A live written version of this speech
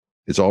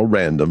It's all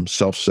random,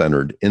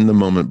 self-centered,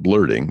 in-the-moment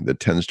blurting that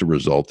tends to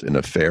result in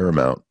a fair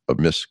amount of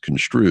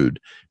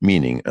misconstrued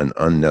meaning and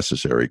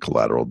unnecessary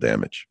collateral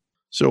damage.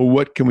 So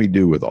what can we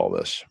do with all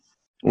this?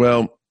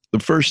 Well,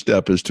 the first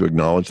step is to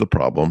acknowledge the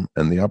problem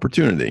and the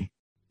opportunity.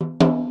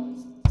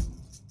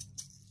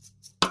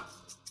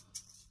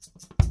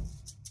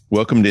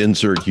 Welcome to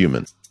Insert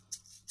Human.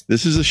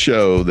 This is a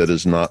show that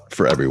is not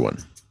for everyone.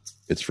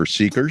 It's for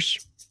seekers,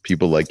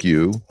 people like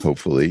you,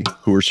 hopefully,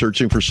 who are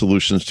searching for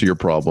solutions to your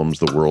problems,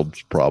 the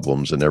world's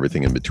problems, and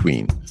everything in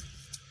between.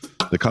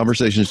 The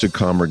conversations to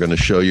come are going to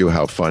show you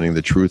how finding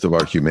the truth of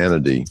our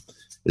humanity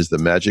is the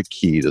magic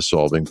key to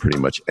solving pretty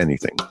much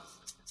anything.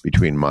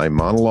 Between my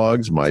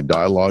monologues, my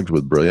dialogues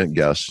with brilliant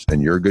guests,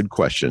 and your good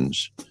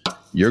questions,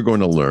 you're going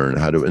to learn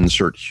how to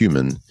insert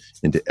human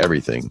into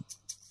everything,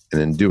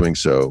 and in doing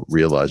so,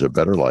 realize a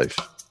better life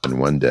and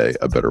one day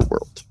a better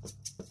world.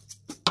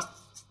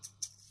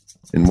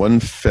 In one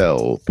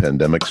fell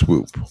pandemic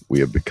swoop, we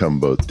have become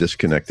both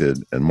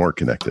disconnected and more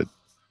connected.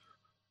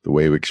 The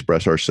way we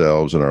express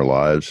ourselves and our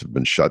lives have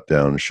been shut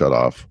down, shut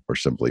off, or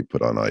simply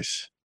put on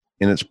ice.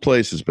 In its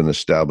place has been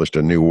established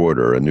a new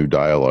order, a new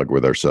dialogue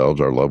with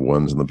ourselves, our loved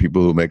ones, and the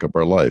people who make up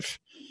our life.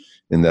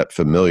 In that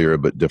familiar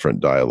but different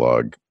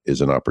dialogue is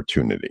an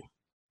opportunity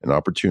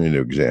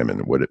to examine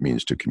what it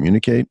means to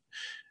communicate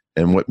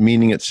and what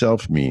meaning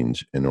itself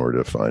means in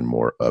order to find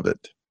more of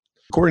it.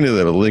 According to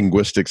the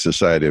Linguistic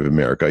Society of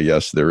America,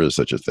 yes, there is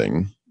such a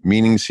thing.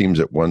 Meaning seems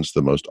at once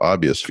the most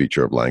obvious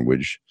feature of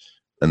language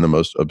and the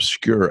most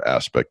obscure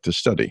aspect to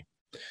study.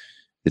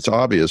 It's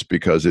obvious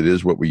because it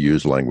is what we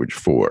use language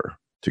for,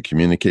 to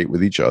communicate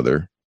with each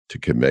other, to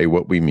convey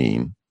what we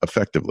mean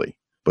effectively.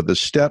 But the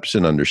steps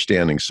in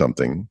understanding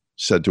something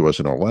said to us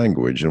in a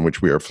language in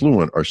which we are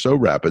fluent are so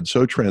rapid,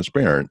 so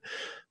transparent,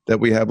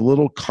 that we have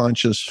little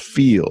conscious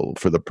feel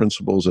for the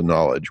principles and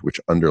knowledge which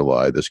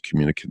underlie this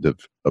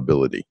communicative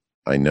ability.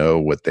 I know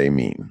what they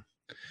mean.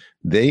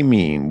 They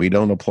mean we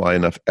don't apply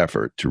enough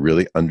effort to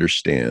really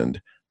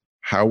understand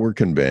how we're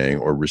conveying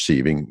or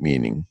receiving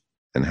meaning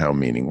and how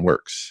meaning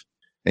works.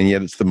 And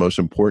yet it's the most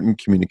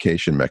important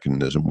communication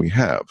mechanism we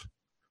have,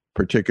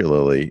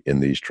 particularly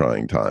in these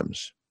trying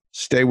times.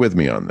 Stay with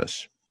me on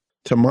this.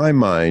 To my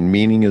mind,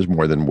 meaning is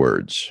more than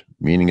words.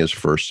 Meaning is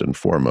first and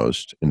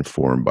foremost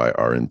informed by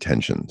our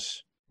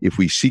intentions. If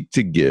we seek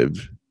to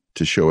give,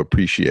 to show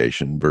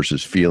appreciation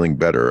versus feeling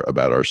better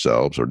about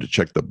ourselves or to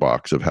check the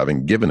box of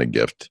having given a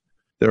gift,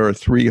 there are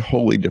three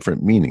wholly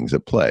different meanings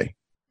at play.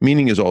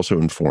 Meaning is also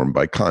informed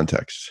by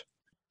context.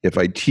 If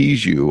I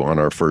tease you on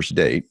our first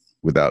date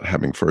without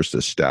having first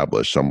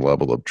established some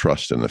level of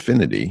trust and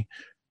affinity,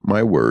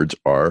 my words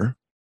are,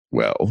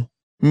 well,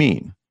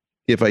 mean.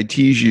 If I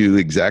tease you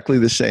exactly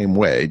the same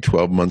way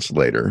 12 months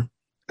later,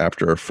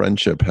 after a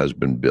friendship has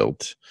been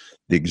built,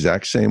 the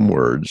exact same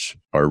words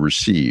are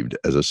received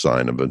as a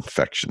sign of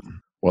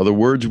affection. While the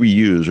words we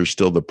use are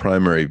still the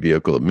primary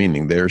vehicle of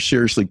meaning, they are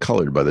seriously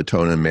colored by the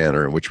tone and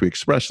manner in which we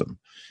express them.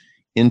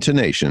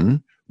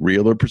 Intonation,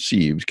 real or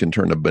perceived, can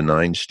turn a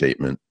benign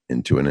statement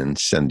into an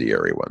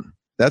incendiary one.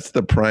 That's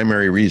the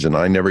primary reason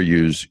I never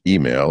use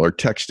email or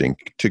texting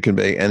to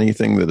convey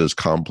anything that is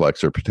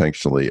complex or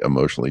potentially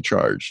emotionally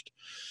charged.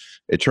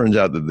 It turns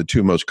out that the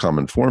two most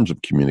common forms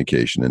of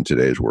communication in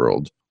today's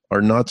world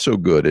are not so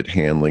good at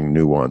handling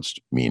nuanced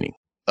meaning.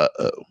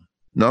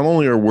 Not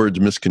only are words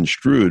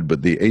misconstrued,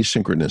 but the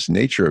asynchronous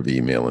nature of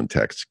email and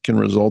text can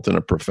result in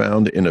a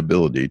profound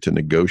inability to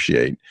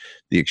negotiate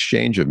the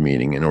exchange of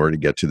meaning in order to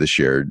get to the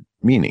shared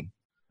meaning.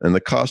 And the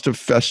cost of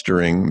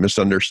festering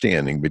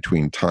misunderstanding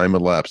between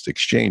time-elapsed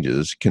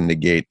exchanges can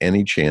negate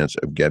any chance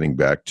of getting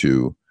back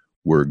to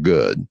 "we're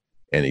good"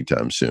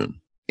 anytime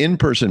soon.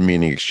 In-person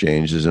meaning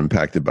exchange is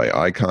impacted by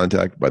eye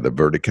contact, by the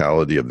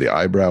verticality of the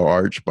eyebrow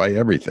arch, by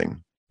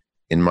everything.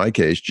 In my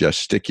case,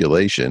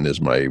 gesticulation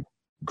is my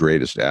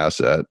greatest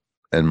asset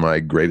and my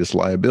greatest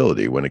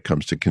liability when it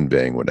comes to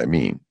conveying what I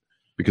mean.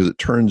 Because it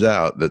turns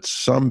out that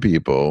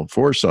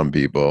for some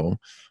people,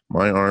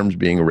 my arms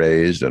being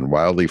raised and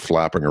wildly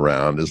flapping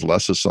around is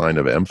less a sign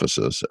of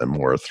emphasis and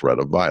more a threat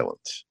of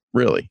violence.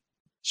 Really.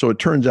 So it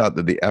turns out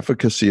that the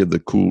efficacy of the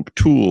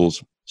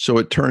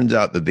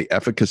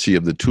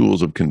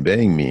tools of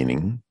conveying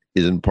meaning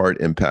is in part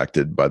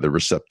impacted by the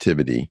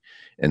receptivity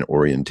and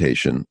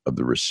orientation of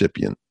the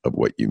recipient of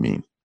what you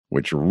mean,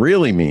 which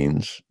really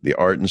means the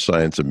art and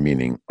science of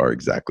meaning are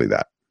exactly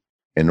that.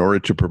 In order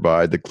to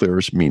provide the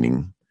clearest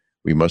meaning,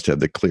 we must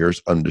have the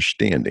clearest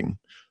understanding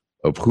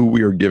of who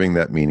we are giving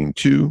that meaning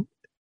to,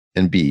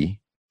 and be,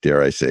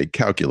 dare I say,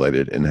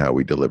 calculated in how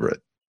we deliver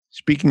it.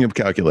 Speaking of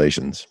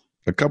calculations,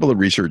 a couple of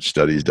research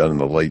studies done in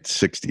the late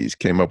 60s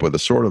came up with a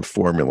sort of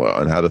formula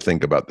on how to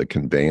think about the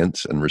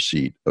conveyance and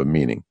receipt of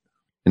meaning.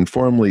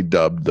 Informally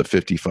dubbed the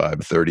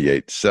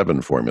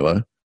 55-38-7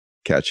 formula,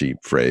 catchy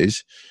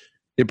phrase,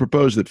 it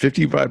proposed that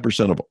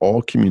 55% of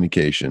all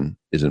communication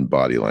is in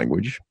body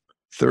language,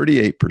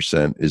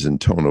 38% is in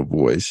tone of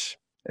voice,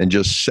 and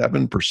just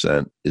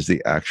 7% is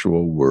the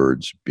actual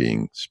words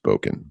being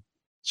spoken.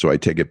 So I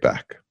take it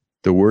back.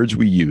 The words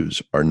we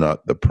use are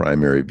not the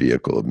primary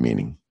vehicle of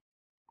meaning.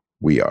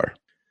 We are.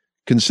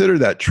 Consider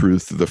that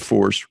truth the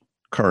forced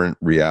current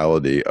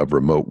reality of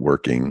remote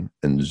working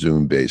and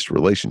Zoom-based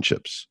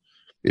relationships.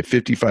 If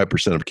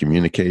 55% of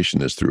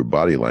communication is through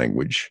body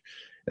language,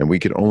 and we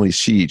can only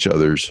see each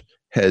other's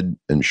head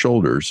and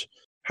shoulders,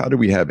 how do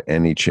we have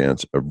any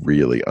chance of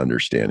really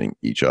understanding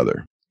each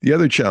other? The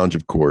other challenge,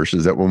 of course,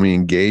 is that when we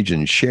engage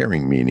in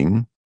sharing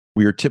meaning,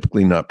 we are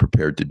typically not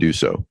prepared to do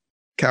so.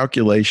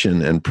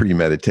 Calculation and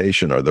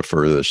premeditation are the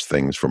furthest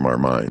things from our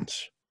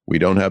minds. We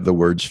don't have the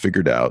words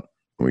figured out,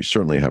 and we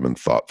certainly haven't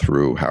thought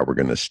through how we're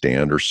going to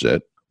stand or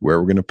sit, where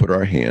we're going to put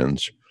our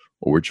hands,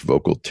 or which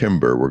vocal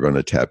timbre we're going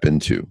to tap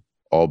into,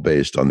 all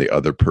based on the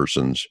other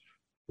person's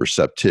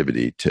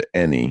receptivity to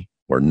any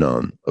or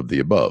none of the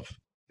above.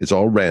 It's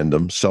all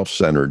random,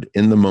 self-centered,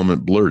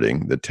 in-the-moment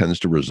blurting that tends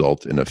to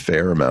result in a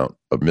fair amount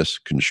of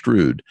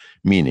misconstrued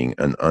meaning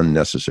and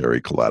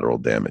unnecessary collateral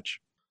damage.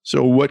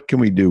 So what can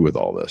we do with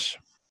all this?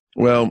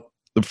 Well,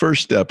 the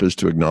first step is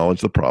to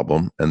acknowledge the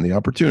problem and the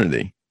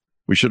opportunity.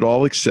 We should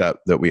all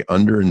accept that we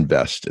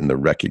underinvest in the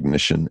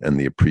recognition and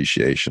the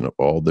appreciation of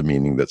all the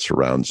meaning that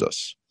surrounds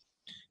us,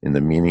 in the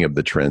meaning of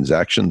the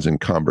transactions and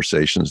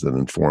conversations that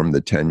inform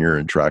the tenure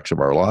and tracks of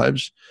our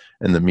lives,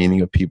 and the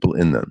meaning of people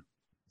in them.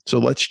 So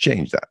let's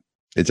change that.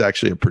 It's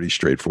actually a pretty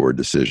straightforward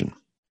decision.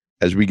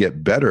 As we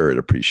get better at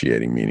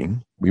appreciating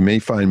meaning, we may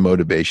find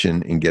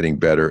motivation in getting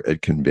better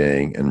at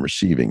conveying and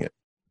receiving it.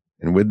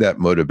 And with that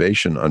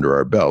motivation under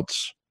our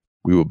belts,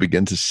 we will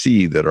begin to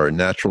see that our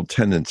natural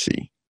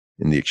tendency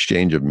in the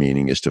exchange of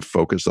meaning is to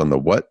focus on the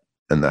what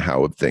and the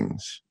how of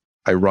things.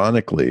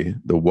 Ironically,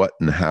 the what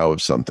and how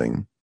of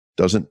something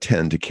doesn't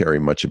tend to carry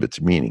much of its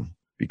meaning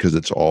because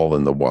it's all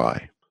in the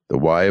why. The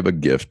why of a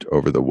gift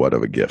over the what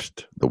of a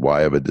gift, the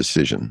why of a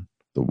decision,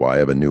 the why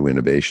of a new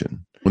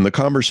innovation. When the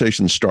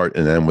conversations start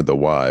and end with the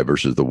why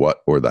versus the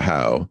what or the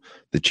how,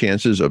 the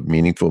chances of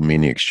meaningful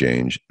meaning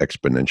exchange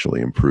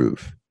exponentially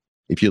improve.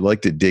 If you'd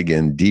like to dig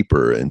in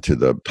deeper into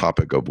the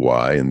topic of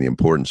why and the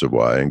importance of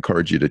why, I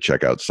encourage you to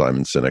check out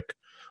Simon Sinek,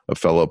 a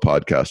fellow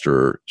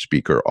podcaster,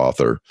 speaker,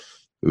 author,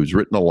 who's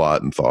written a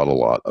lot and thought a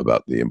lot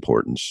about the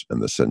importance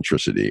and the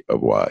centricity of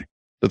why.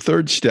 The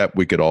third step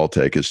we could all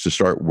take is to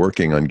start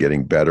working on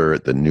getting better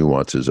at the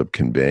nuances of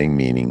conveying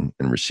meaning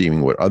and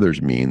receiving what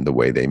others mean the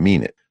way they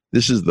mean it.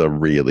 This is the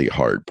really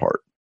hard part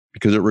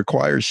because it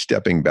requires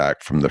stepping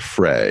back from the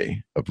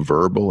fray of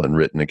verbal and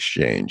written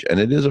exchange. And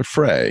it is a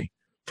fray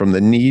from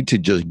the need to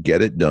just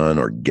get it done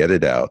or get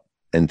it out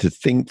and to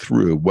think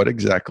through what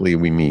exactly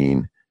we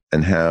mean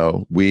and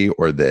how we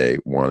or they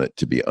want it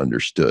to be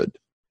understood.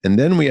 And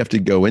then we have to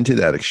go into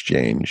that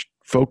exchange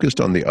focused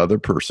on the other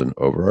person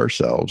over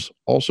ourselves,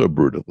 also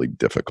brutally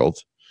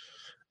difficult,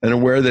 and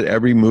aware that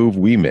every move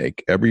we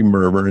make, every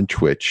murmur and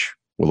twitch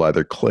will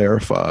either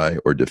clarify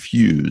or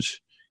diffuse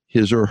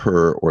his or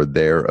her or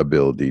their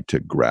ability to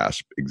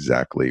grasp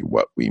exactly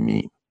what we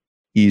mean.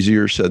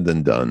 Easier said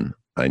than done,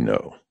 I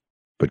know,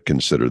 but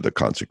consider the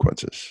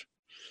consequences.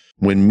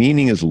 When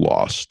meaning is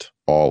lost,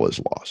 all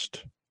is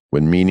lost.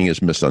 When meaning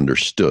is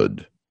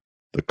misunderstood,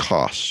 the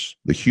costs,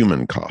 the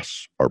human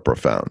costs, are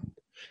profound.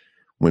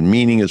 When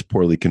meaning is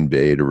poorly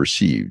conveyed or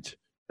received,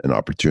 an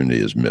opportunity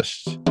is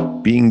missed.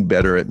 Being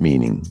better at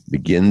meaning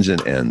begins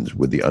and ends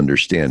with the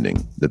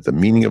understanding that the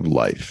meaning of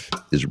life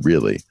is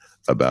really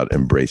about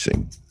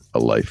embracing a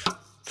life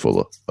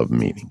full of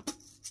meaning.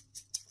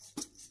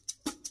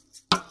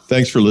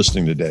 Thanks for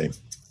listening today.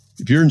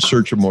 If you're in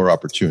search of more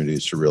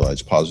opportunities to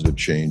realize positive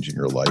change in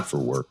your life or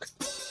work,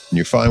 and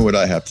you find what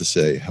I have to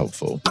say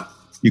helpful,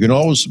 you can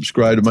always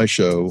subscribe to my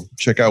show,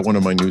 check out one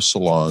of my new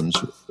salons.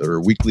 There are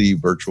weekly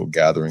virtual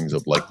gatherings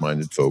of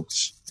like-minded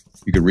folks.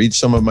 You can read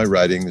some of my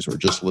writings or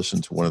just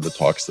listen to one of the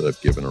talks that I've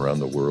given around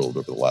the world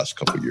over the last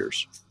couple of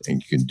years.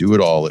 And you can do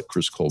it all at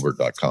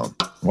chriscolbert.com.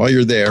 While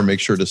you're there, make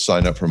sure to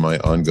sign up for my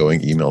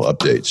ongoing email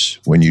updates.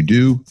 When you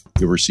do,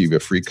 you'll receive a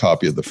free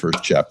copy of the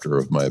first chapter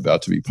of my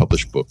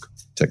about-to-be-published book,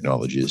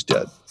 Technology is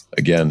Dead.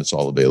 Again, it's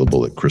all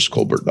available at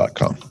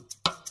chriscolbert.com.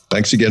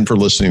 Thanks again for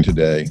listening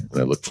today,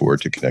 and I look forward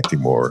to connecting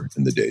more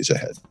in the days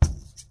ahead.